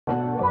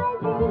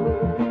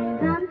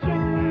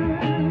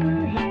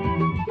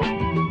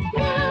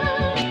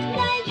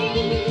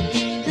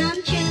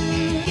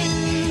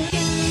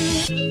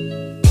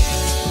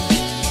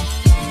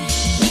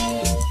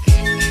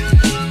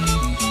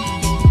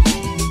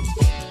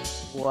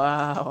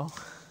Wow.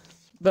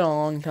 It's been a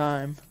long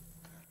time.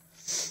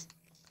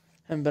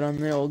 Haven't been on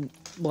the old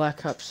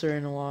Black Ops 3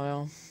 in a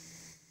while.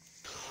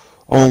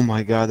 Oh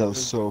my god, that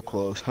was so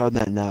close. How'd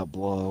that not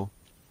blow?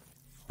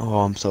 Oh,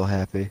 I'm so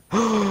happy.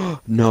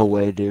 No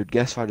way, dude.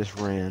 Guess I just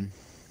ran.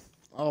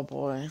 Oh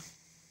boy.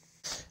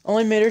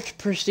 Only made her to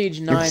Prestige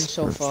 9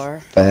 so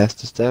far.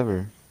 Fastest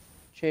ever.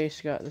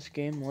 Chase got this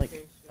game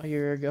like a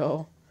year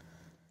ago.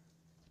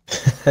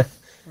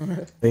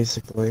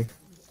 Basically.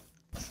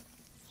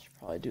 Should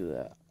probably do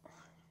that.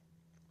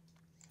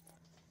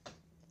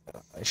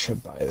 I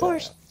should buy that. Of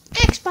course,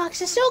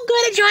 Xbox is so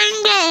good at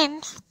joining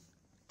games.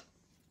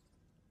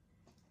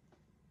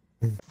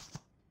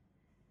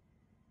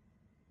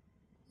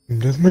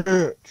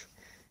 Deathmatch.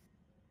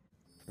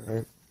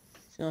 Alright.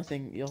 It's the only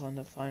thing you'll end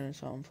up finding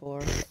something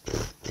for.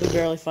 You'll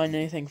barely find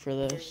anything for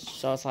this,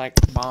 so it's like,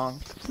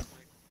 bonk.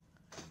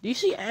 Do you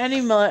see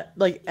any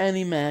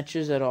any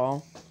matches at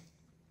all?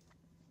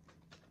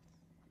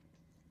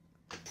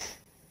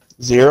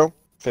 0,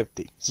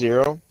 50,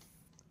 0,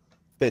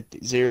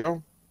 50,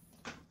 0,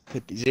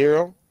 50,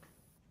 0,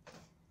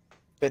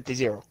 50,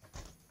 0.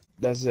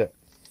 That's it.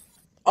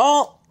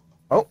 Oh!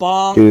 Oh.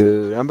 Bonk!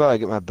 Dude, I'm about to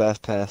get my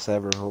best pass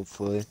ever,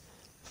 hopefully.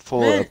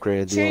 Fully Man,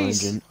 upgrade the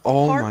Chase, engine.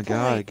 Oh hard my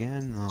god, point.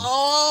 again though.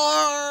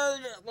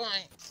 Hard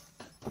point.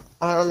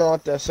 I don't know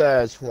what that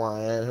says,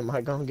 Ryan. Am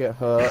I gonna get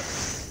hurt?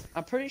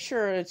 I'm pretty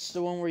sure it's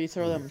the one where you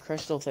throw them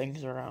crystal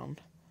things around.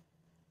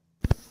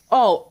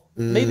 Oh,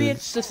 maybe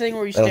it's the thing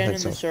where you I don't stand in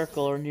think the so.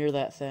 circle or near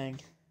that thing.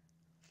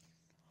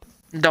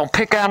 Don't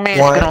pick on me.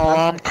 It's Why? been a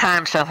long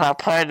time since I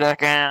played this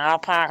game. I'll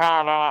pick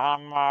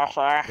on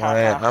my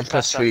Ryan, I'm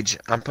prestige.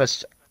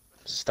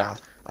 Stop.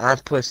 I'm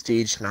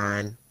prestige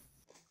 9.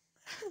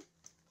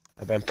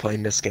 I've been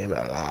playing this game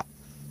a lot.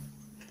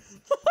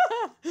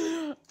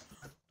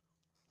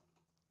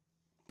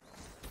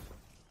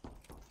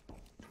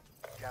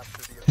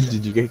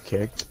 Did you get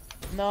kicked?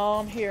 No,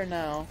 I'm here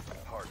now.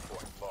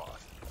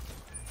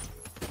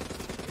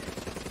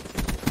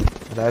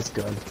 That's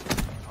good.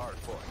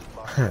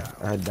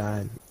 I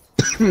died.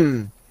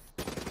 I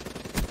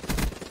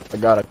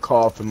got a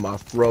cough in my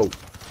throat.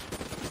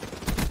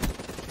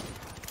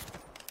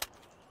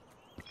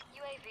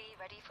 UAV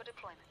ready for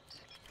deployment.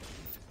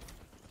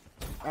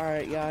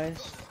 Alright,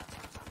 guys.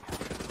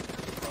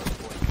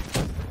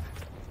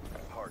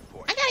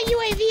 I got a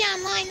UAV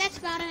online. That's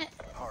about it.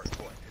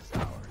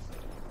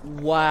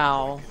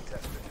 Wow.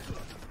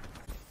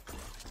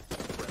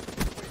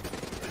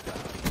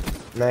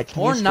 Matt,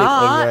 can you Or speak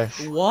not.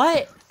 English?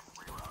 What?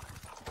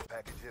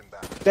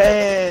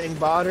 Dang,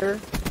 Botter.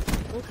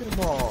 Look at them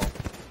all.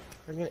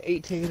 We're getting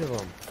 18 of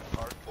them.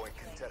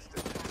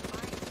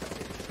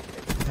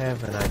 I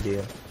have an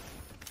idea.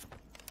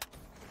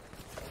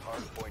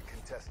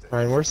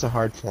 Ryan, where's the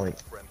hard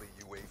point? Friendly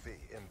UAV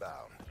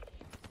inbound.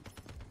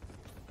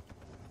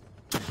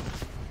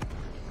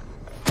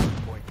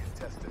 Point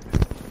contested.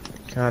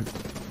 God.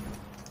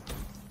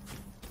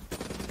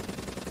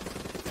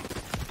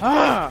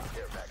 Ah!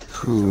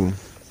 Whew.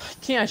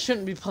 I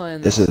shouldn't be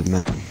playing This this. is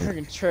man.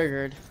 Freaking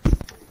triggered.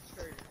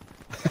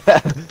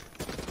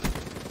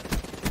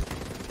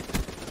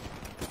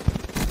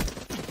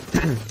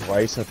 Why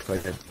are you so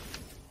triggered?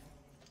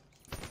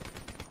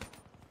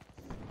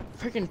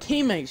 Freaking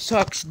teammate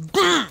sucks.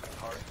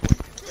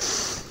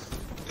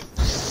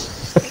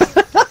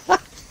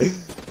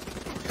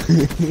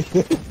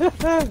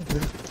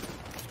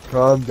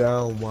 Calm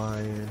down,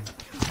 Ryan.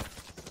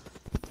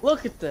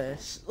 Look at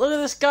this. Look at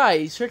this guy.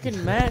 He's freaking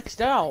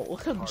maxed out.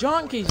 Look how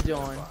junk he's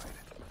doing.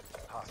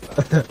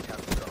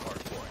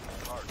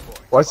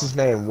 What's his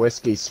name?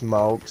 Whiskey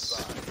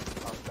Smokes.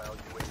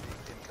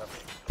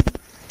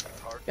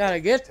 Gotta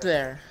get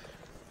there.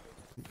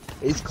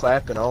 He's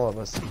clapping all of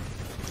us.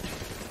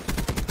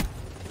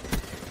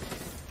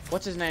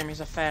 What's his name? He's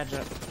a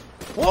fadget.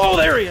 Whoa,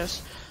 there he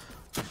is!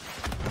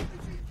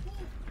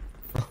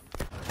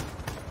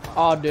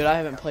 Oh, dude, I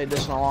haven't played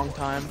this in a long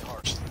time.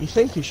 You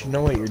think you should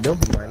know what you're doing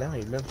by now?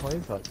 You've been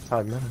playing for like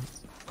 5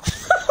 minutes.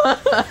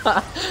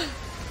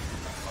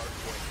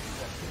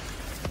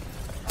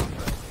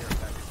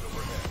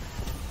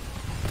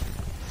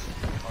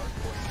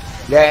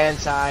 Get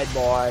inside,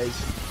 boys.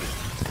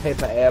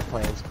 Paper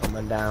airplanes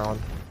coming down.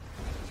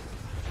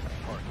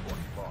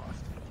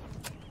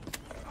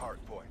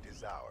 Hardpoint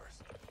is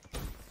ours.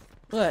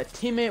 Look at that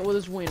teammate with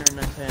his wiener in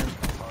his hand.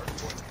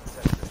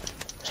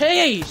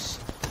 Chase!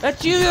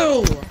 That's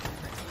you!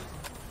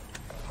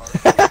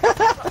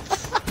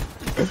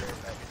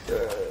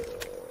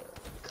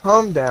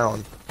 Calm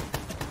down.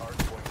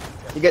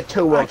 You get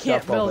too I worked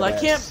can't up build, over I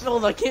this. can't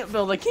build, I can't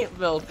build, I can't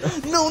build.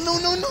 No, no,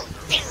 no, no!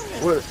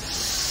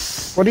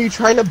 What are you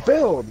trying to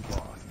build?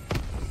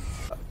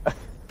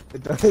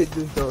 It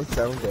just don't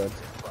sound good.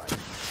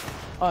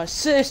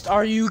 Assist,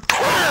 are you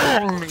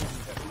kidding me?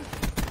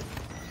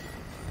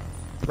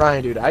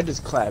 Ryan, dude, I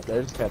just clapped.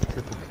 I just got a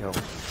triple kill.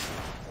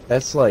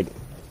 That's like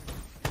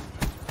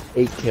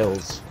 8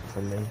 kills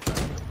from me.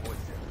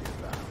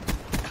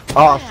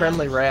 Oh,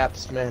 friendly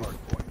raps, man.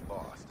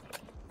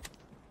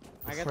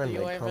 I got Friendly,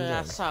 the UAV calm and I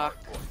down. suck.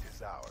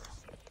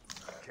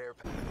 Care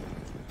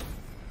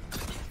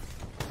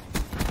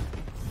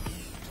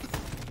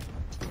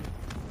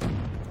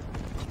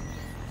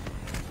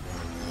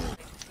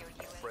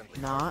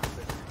friendly Not.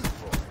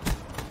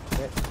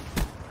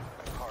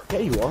 Yeah,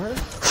 you are.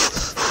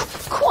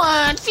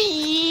 Quad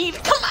feed!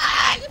 Come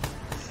on!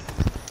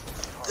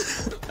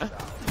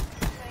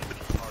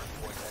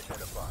 hardpoint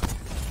identified.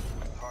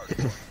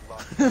 Hardpoint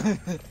locked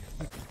down.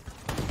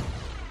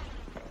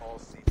 All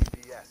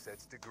CDP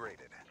assets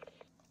degraded.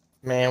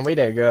 Man, we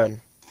did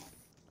good.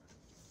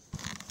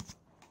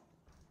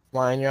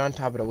 Lion, you're on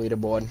top of the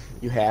leaderboard.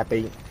 You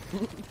happy?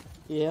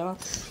 Yeah.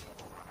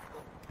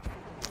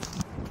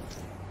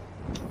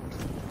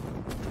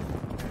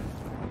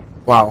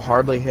 Wow,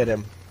 hardly hit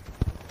him.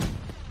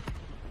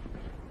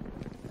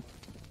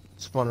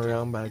 Spun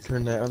around, but I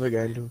turned that other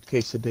guy into a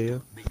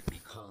quesadilla. Make me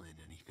call in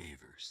any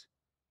favors.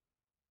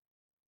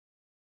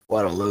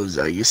 What a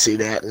loser. You see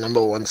that?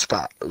 #1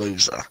 spot.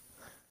 Loser.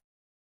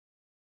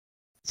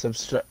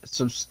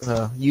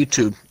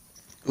 YouTube.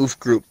 Oof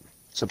group.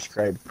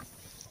 Subscribe.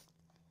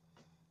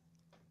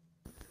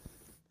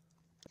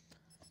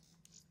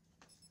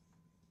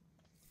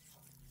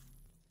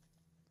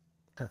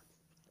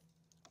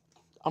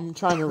 I'm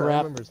trying to I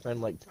wrap. remember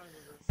spending like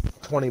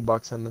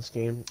 $20 on this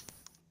game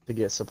to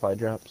get supply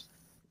drops.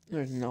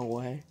 There's no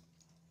way.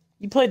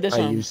 You played this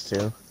I on. used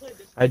to.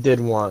 I did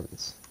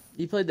once.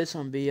 You played this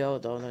on BO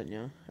though, didn't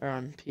you? Or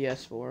on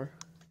PS4?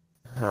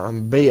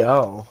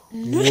 BO.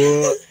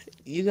 What?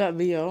 You got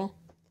BO?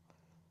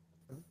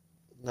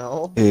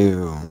 No.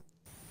 Ew.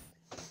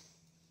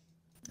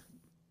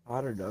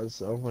 Otter does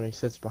though when he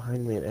sits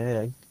behind me at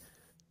egg.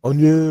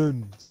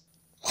 Onions.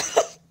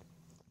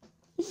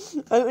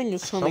 I think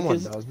it's funny Someone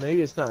because does.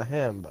 Maybe it's not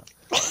him, but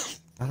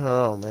I don't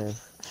know, man.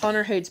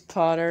 Hunter hates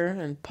Potter,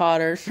 and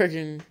Potter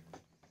freaking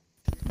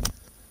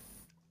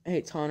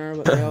hates Hunter,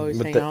 but they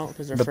always hang out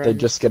because they're But friends. they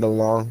just get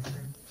along.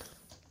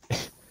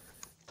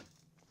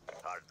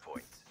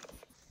 Hardpoint.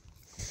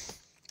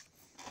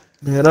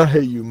 Man, I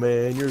hate you,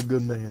 man. You're a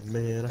good man,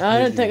 man. I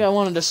hate didn't think you. I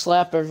wanted to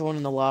slap everyone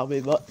in the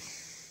lobby, but I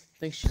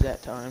think she's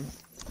that time.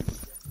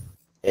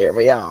 Here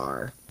we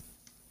are.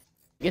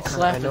 Get I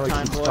slapped know in he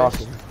time, keeps boys.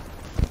 talking.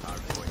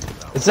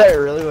 Is that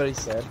really what he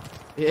said?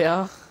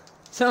 Yeah.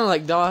 Sounded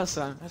like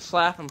Dawson. A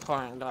slapping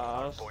point,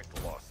 Dawes.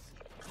 Hardpoint lost.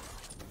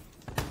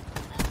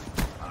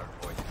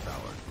 Hardpoint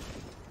tower.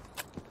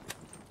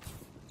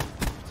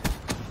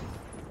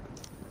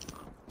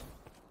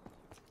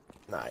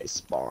 Nice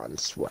spawn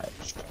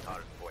switch.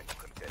 Hardpoint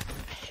contested.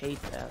 I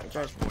hate that. It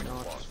drives me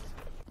Hardpoint nuts.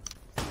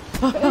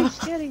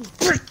 lost.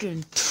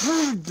 Freaking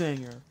turn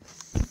banger.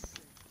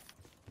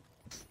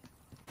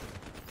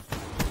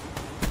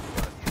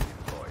 Gun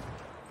deployed.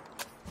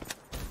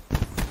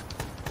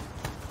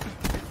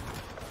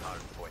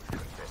 Hardpoint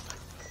contested.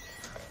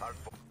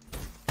 Hardpoint.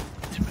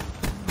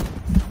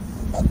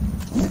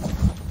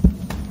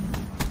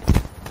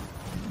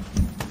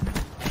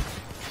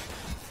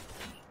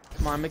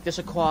 Come on, make this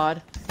a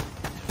quad.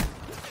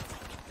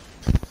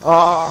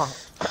 Oh,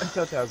 I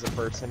thought that was a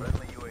person.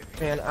 Friendly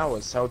UAV Man, I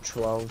was so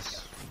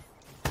close.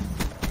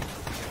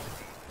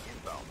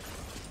 inbound.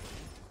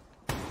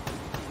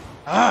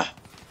 Ah!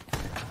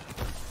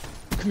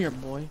 Come here,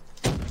 boy.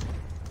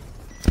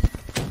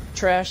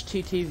 Trash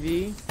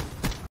TTV.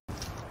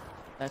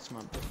 That's my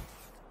boy.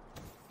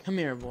 Come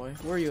here, boy.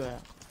 Where you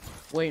at?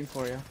 Waiting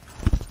for you.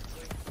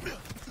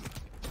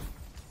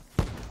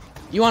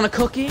 You want a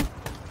cookie?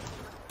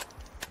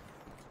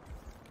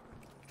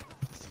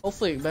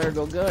 Hopefully it better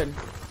go good.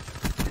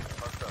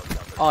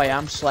 Oh yeah,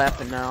 I'm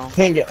slapping now.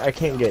 I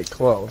can't get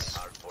close.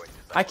 Hardpoint is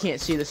I can't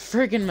see this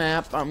freaking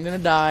map. I'm gonna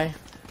die.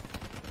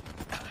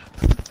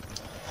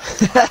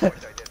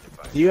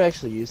 Do you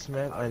actually use the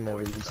map? I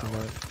never use the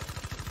map.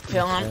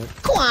 Kill him. Okay.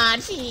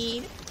 Quad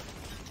feed.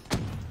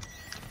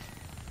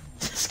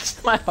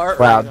 My heart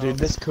Wow, rate dude, up.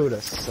 this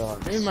Kuda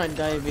sucks. Maybe my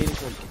diabetes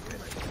will...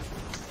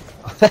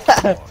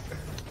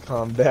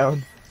 Calm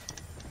down.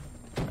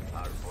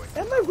 Hardpoint.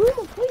 In my room,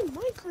 I'm playing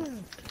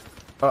Minecraft.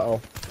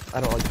 Uh-oh. I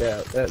don't like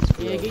that. That's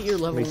gross. Yeah, get your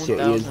level Let me see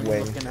 1000 his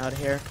wing. looking out of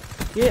here.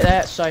 Get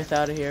that scythe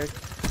out of here.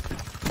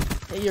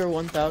 Get your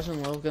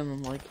 1000 Logan,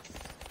 I'm like...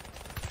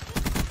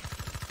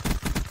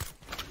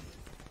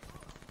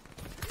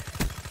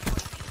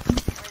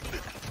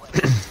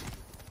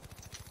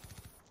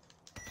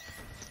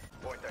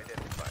 Point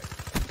identified.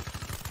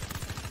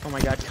 Oh my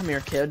god, come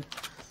here, kid.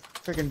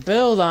 Freaking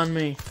build on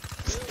me.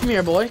 Come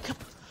here, boy. Come...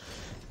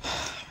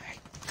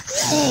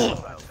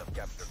 Hostiles have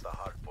captured the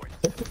hardpoint.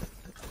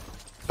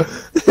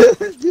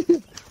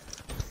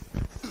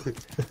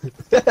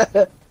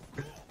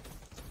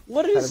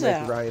 What How is to make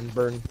that? Ryan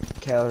burn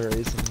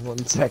calories in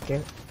 1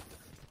 second.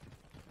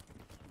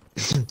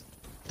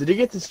 Did you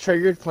get this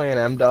triggered playing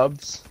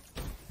M-dubs?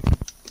 Be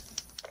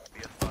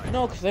advised.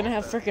 No, because they don't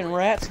have freaking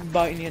rats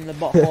biting you in the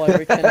butthole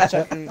every 10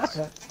 seconds.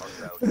 Hostiles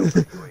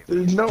UAV.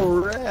 There's no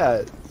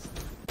rat.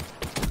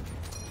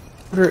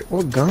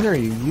 What gun are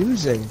you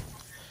using?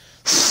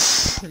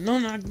 No,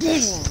 not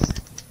good one.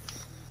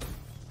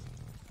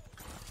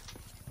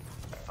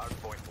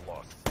 Hardpoint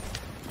lost.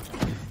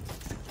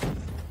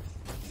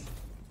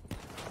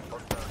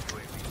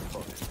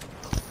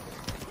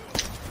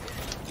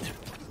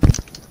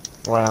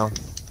 Wow.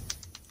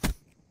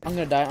 I'm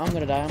gonna die. I'm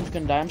gonna die. I'm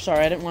gonna die. I'm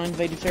sorry. I didn't want to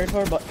invade your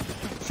territory, but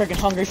freaking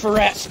hungry for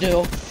rat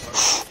stew.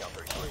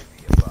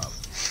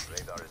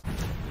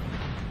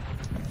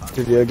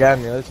 Dude, the guy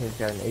on the other team's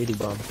got an 80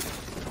 bomb.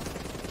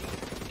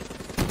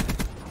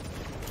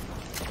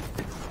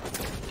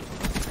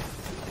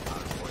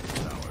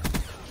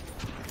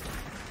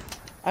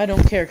 I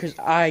don't care because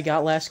I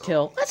got last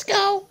kill. Let's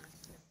go.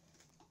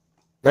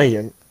 No, you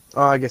didn't.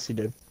 Oh, I guess he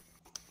did.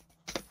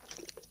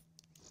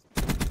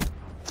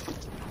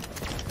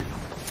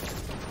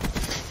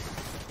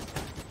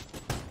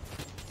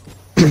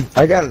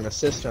 I got an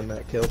assist on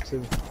that kill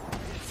too.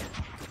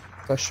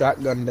 I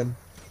shotgunned him.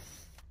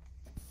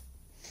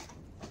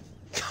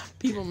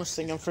 People must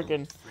think I'm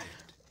freaking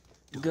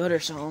good or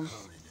something.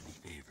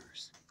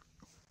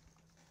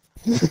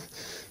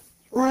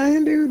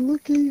 Ryan, dude,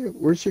 look at you.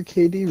 Where's your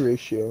KD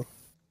ratio?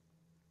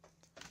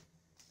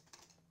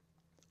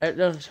 It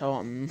doesn't show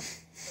on.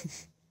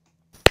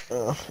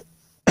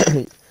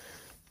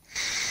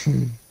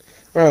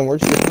 Ryan,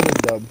 where's your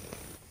dub?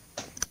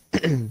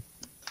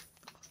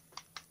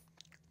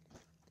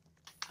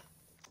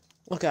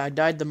 Look, I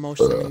died the most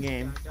in the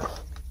game.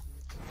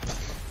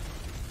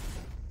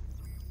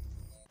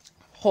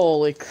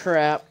 Holy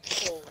crap.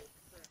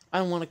 I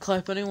don't want to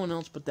clap anyone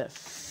else but that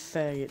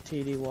faggot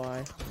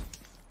TDY.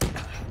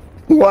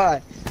 Why?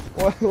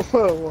 What?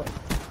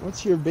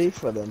 What's your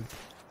beef with him?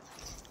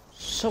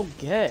 So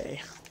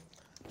gay.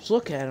 Just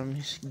look at him,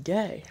 he's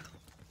gay.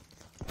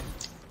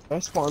 I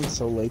spawned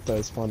so late that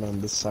I spawned on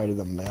this side of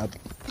the map.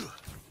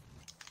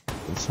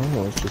 And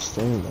someone was just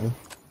standing there.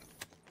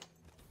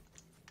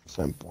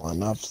 Simple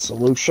enough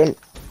solution.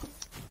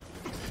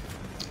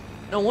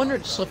 No wonder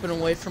it's slipping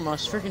away from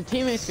us. Freaking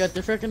teammates got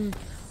their freaking.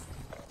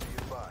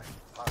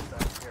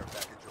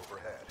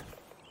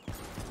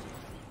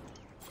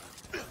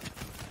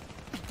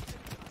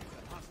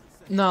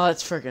 No,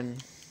 that's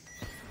freaking.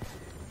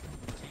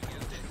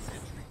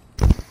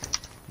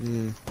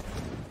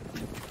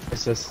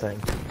 What's this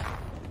thing?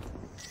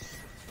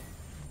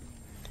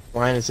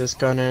 Ryan, is this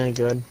gun any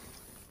good?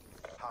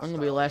 I'm gonna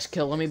be the last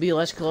kill. Let me be the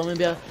last kill. Let me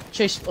be a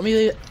chase. Let me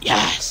be.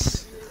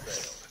 Yes!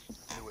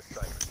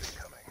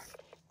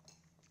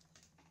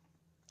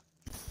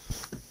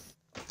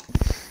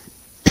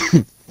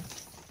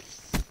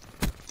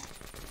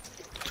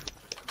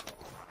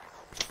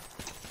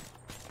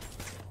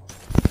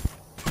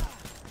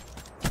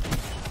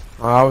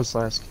 Oh, I was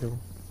last kill.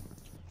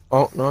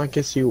 Oh, no, I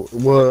guess you.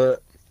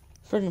 What?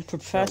 Freaking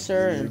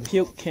Professor and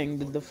Puke King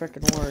did the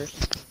freaking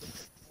worst.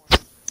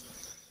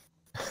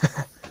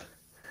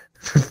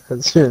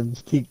 That's him,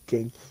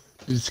 King.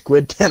 Dude,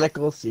 Squid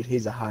Tentacles, dude,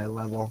 he's a high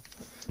level.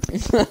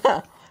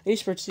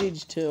 He's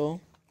Prestige too.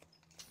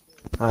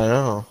 I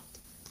know.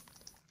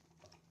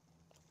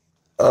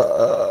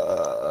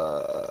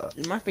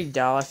 It might be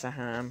Dallas at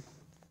him.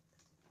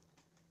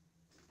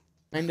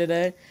 And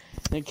today,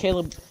 and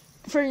Caleb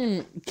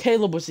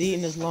was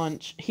eating his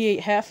lunch. He ate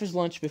half his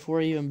lunch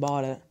before he even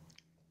bought it.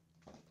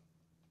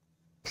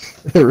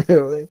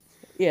 Really?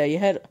 Yeah, you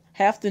had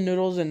half the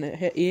noodles and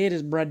he ate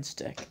his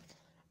breadstick.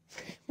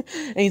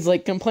 And he's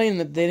like complaining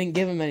that they didn't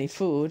give him any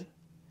food.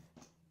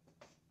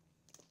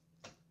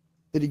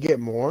 Did he get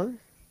more?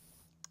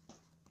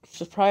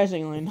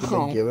 Surprisingly, Did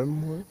they give no. him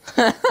more?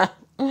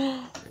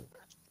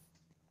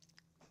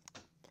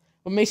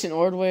 But Mason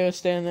Ordway was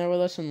standing there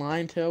with us in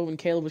line too, when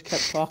Caleb was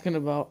kept talking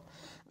about.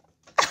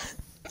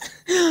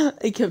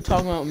 He kept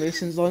talking about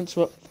Mason's lunch,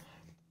 but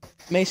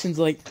Mason's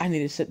like, I need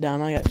to sit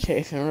down. I got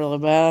chafing really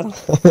bad.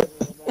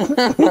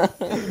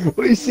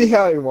 Well, you see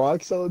how he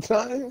walks all the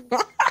time?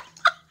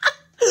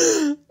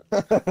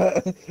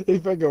 He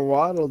freaking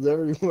waddles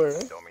everywhere.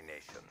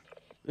 Domination.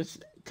 It's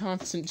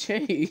constant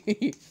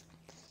chase.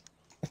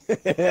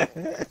 Secure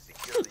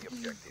the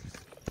objectives.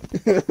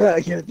 I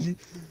get you.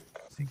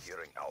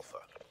 Securing Alpha.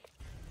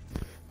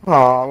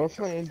 Aw, we're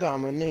playing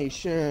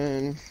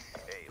domination.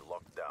 A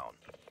lockdown.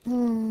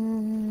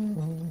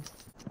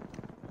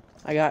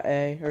 I got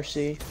A or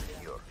C.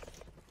 Secure.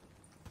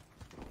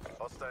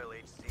 Hostile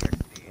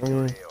HCXD in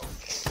your AO.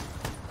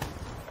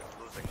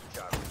 Losing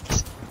Charlie.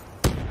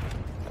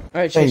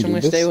 Alright, Chase, Hey, I'm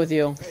gonna dude, stay this- with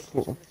you.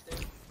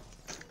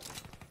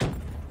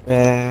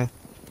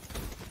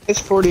 This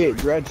 48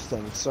 dredge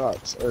thing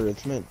sucks, or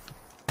it's mint.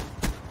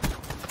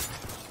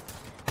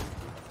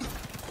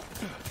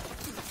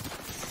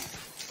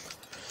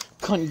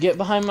 Couldn't get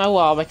behind my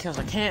wall because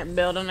I can't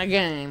build in a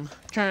game.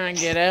 Trying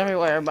to get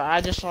everywhere, but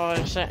I just saw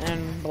it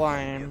sitting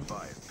blind.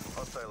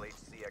 Hostile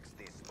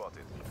HCXD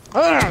spotted.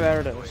 Ah,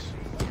 there it is.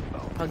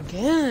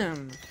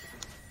 Again.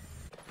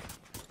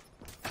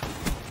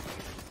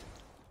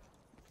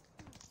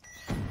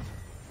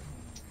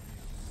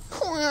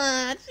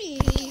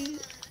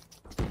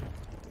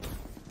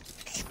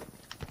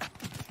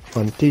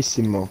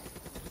 Tantissimo.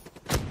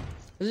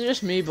 Is it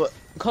just me, but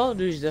Call of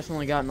Duty's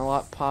definitely gotten a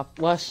lot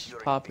less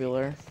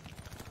popular.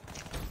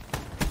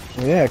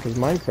 Yeah, because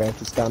Minecraft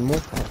has gotten more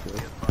popular.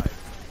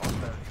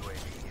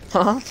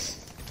 Huh?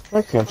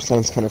 Minecraft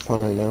sounds kind of fun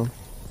right now.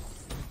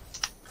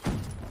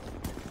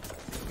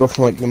 Go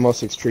from like the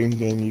most extreme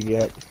game you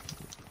get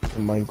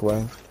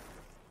Minecraft.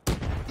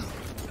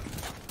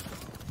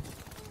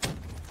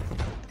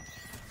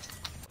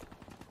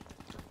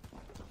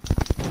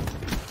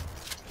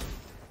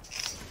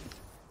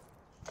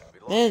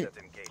 We Man, lost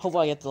that engagement.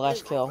 hopefully I get the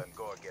last kill. And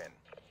go again.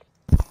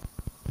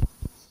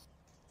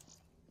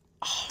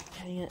 Oh,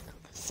 dang it.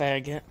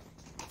 Faggot.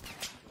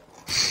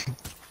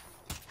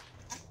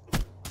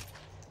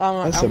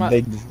 That's a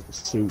big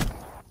suit.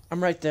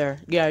 I'm right there.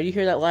 Yeah, you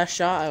hear that last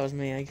shot? That was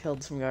me. I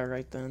killed some guy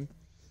right then.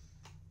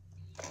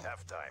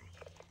 Half time.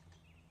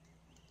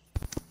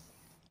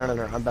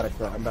 No, I'm about to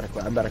quit.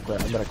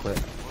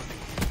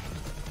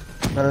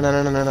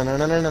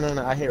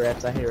 No. I hate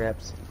raps. I hate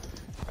raps.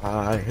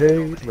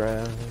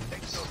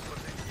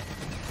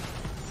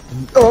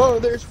 Oh,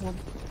 there's one.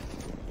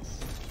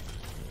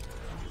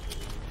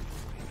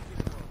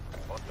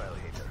 Hostile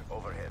hater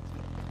overhead.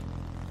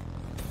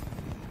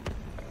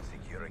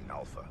 Securing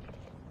Alpha.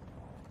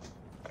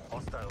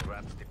 Hostile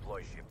rats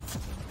deploy ship.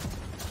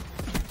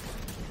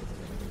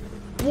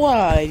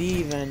 What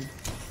even?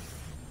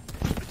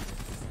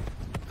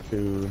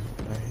 Dude,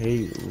 I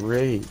hate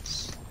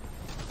rates.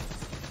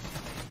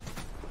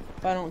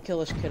 If I don't kill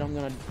this kid, I'm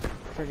gonna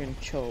friggin'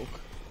 choke.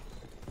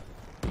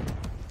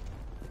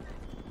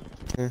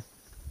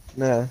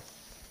 Nah.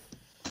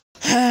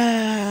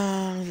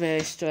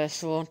 Very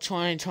stressful.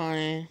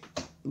 2020.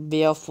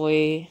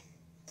 BO3.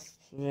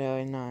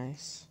 Very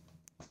nice.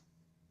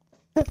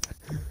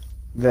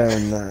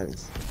 Very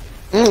nice.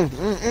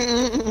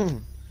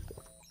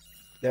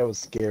 That was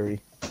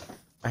scary.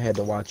 I had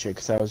to watch it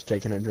because I was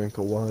taking a drink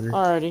of water.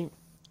 Alrighty.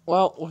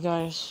 Well,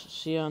 guys,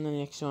 see you on the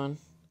next one.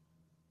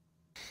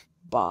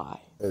 Bye.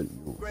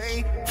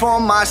 For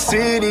my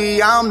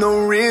city, I'm the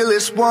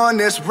realest one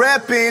that's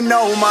reppin'.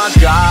 Oh my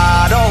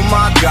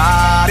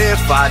God,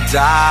 if I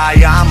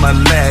die, I'm a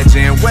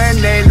legend. When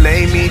they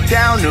lay me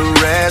down to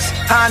rest,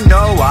 I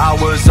know I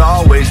was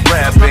always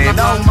reppin'.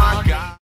 Oh my